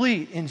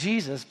complete in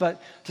Jesus,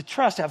 but to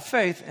trust, have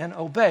faith, and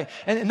obey.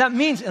 And that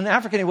means, in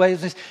Africa anyway,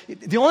 is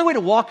the only way to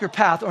walk your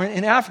path, or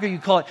in Africa you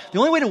call it, the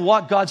only way to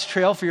walk God's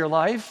trail for your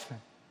life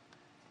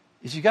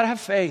is you got to have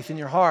faith in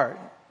your heart.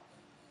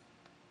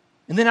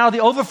 And then out of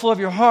the overflow of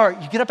your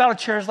heart, you get up out of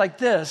chairs like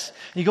this,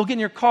 and you go get in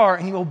your car,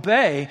 and you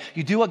obey.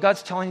 You do what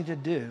God's telling you to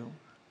do.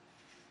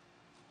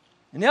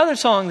 And the other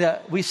song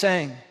that we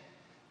sang,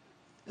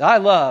 that I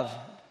love,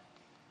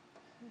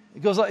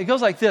 it goes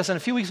like this. And a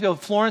few weeks ago,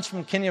 Florence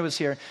from Kenya was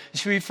here.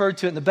 She referred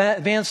to it, and the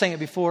band sang it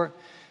before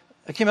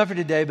I came up here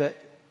today, but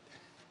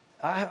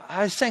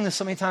I sang this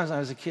so many times when I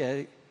was a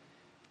kid.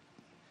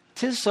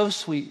 'Tis so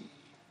sweet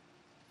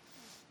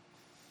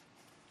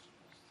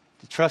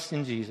to trust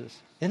in Jesus,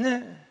 isn't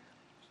it?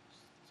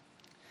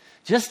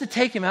 Just to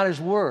take him at his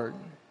word,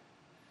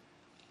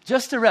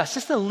 just to rest,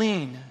 just to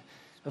lean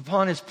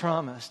upon his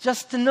promise,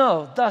 just to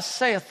know, thus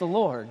saith the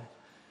Lord.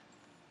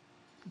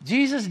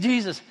 Jesus,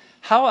 Jesus,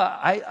 how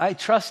I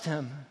trust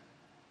him,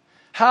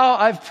 how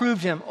I've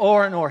proved him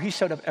o'er and o'er. He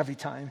showed up every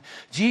time.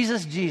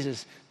 Jesus,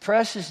 Jesus,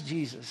 precious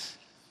Jesus.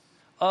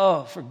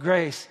 Oh, for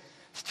grace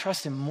to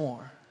trust him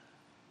more.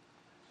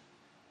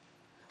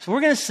 So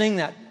we're going to sing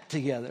that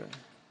together.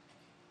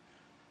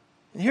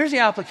 And here's the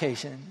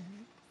application.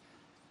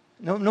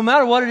 No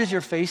matter what it is you're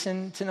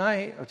facing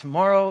tonight or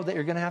tomorrow that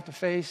you're going to have to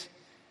face,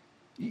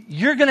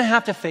 you're going to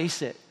have to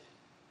face it.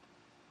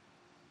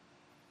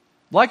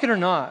 Like it or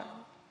not.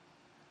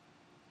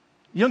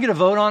 You don't get a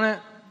vote on it.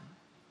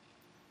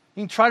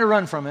 You can try to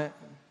run from it.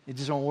 It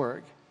just won't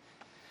work.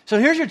 So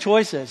here's your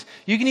choices.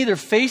 You can either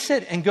face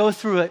it and go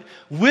through it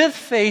with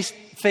faith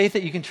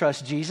that you can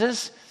trust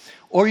Jesus,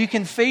 or you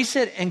can face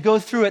it and go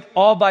through it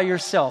all by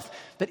yourself.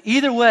 But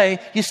either way,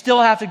 you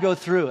still have to go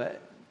through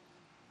it.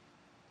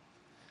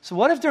 So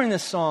what if during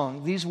this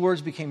song, these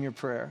words became your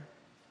prayer?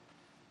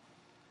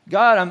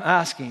 God, I'm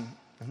asking.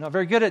 I'm not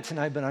very good at it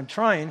tonight, but I'm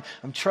trying.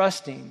 I'm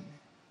trusting.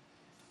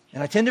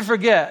 And I tend to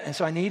forget, and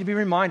so I need to be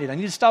reminded. I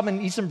need to stop and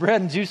eat some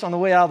bread and juice on the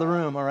way out of the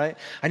room, all right?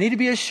 I need to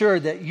be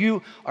assured that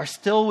you are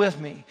still with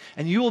me,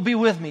 and you will be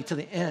with me to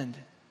the end.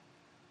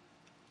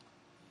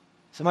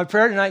 So my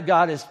prayer tonight,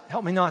 God, is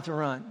help me not to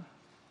run.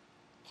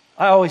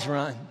 I always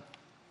run.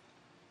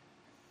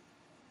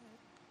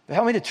 But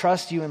help me to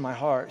trust you in my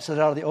heart, so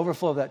that out of the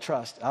overflow of that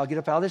trust, I'll get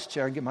up out of this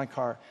chair and get my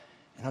car,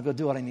 and I'll go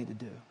do what I need to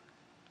do.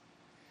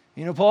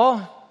 You know,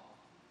 Paul?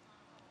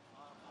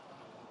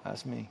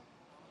 That's me.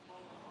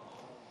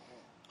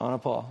 Anna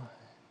Paul.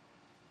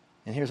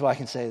 And here's why I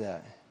can say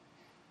that.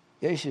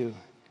 Yeshu,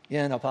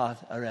 yen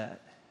apath aret.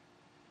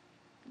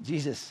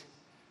 Jesus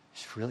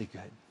is really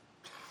good.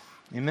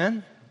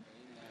 Amen?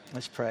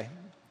 Let's pray.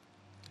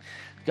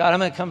 God, I'm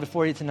going to come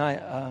before you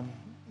tonight.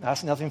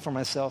 Ask nothing for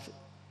myself.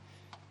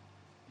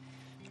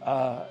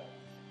 But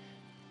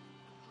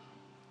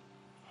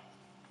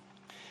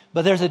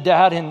there's a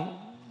dad in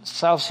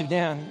South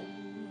Sudan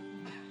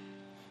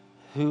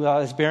who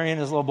is burying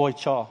his little boy,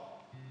 Chaw.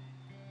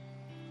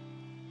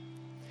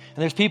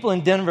 And there's people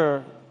in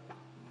Denver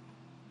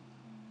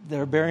that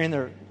are burying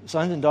their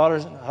sons and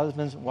daughters and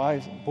husbands and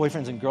wives and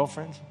boyfriends and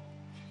girlfriends.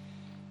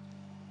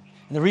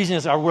 And the reason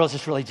is our world's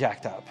just really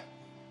jacked up.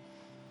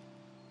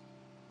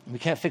 And we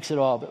can't fix it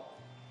all, but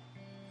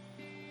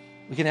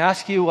we can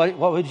ask you, what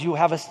would you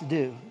have us to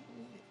do?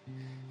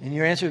 And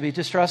your answer would be,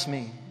 just trust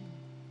me.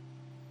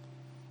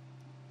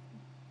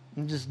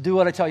 And just do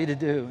what I tell you to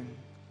do.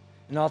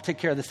 And I'll take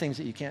care of the things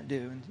that you can't do.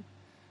 And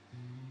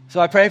so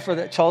I pray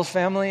for Charles'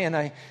 family, and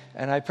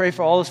I pray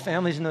for all those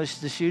families in the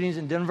shootings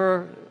in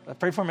Denver. I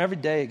pray for them every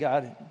day,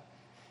 God.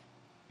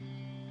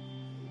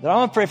 But I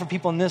want to pray for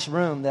people in this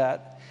room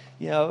that,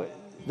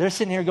 they're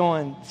sitting here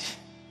going,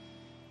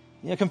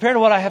 compared to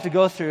what I have to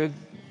go through,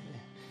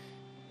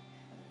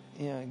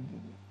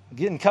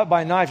 getting cut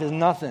by a knife is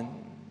nothing.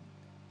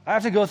 I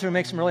have to go through and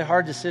make some really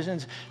hard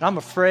decisions, and I'm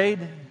afraid.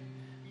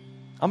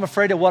 I'm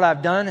afraid that what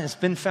I've done has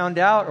been found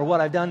out, or what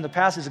I've done in the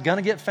past is going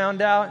to get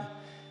found out.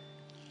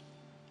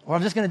 Or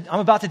I'm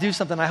about to do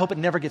something, I hope it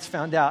never gets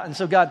found out. And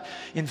so, God,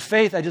 in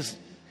faith, I just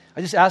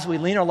ask that we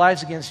lean our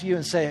lives against you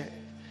and say,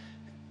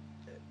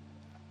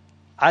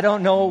 I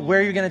don't know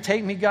where you're going to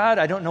take me, God.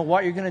 I don't know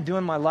what you're going to do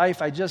in my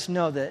life. I just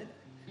know that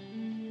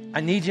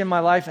I need you in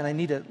my life, and I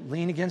need to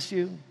lean against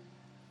you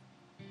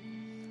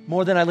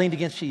more than I leaned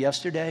against you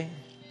yesterday.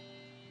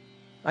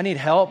 I need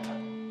help.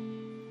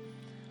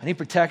 I need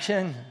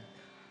protection.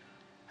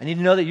 I need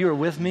to know that you are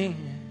with me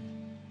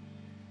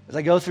as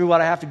I go through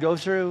what I have to go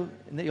through,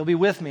 and that you'll be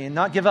with me and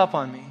not give up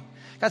on me.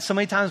 God, so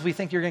many times we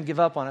think you're going to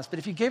give up on us, but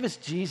if you gave us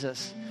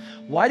Jesus,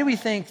 why do we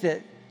think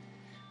that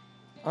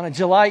on a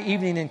July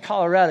evening in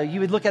Colorado,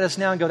 you would look at us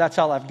now and go, that's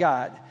all I've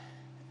got?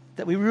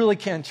 That we really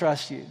can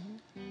trust you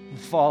and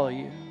follow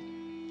you.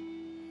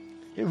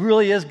 It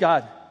really is,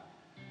 God,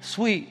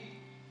 sweet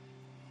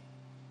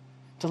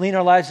to lean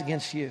our lives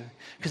against you.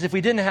 Because if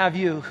we didn't have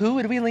you, who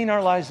would we lean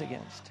our lives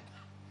against?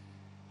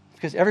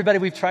 Because everybody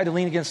we've tried to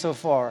lean against so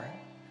far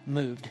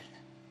moved.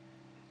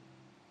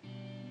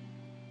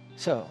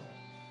 So,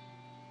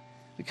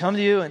 we come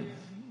to you and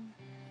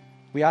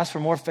we ask for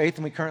more faith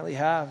than we currently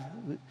have.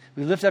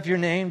 We lift up your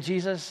name,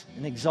 Jesus,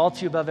 and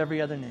exalt you above every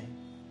other name.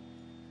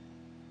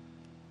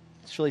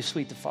 It's really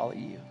sweet to follow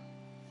you.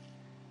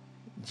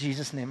 In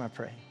Jesus' name I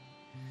pray.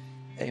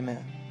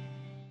 Amen.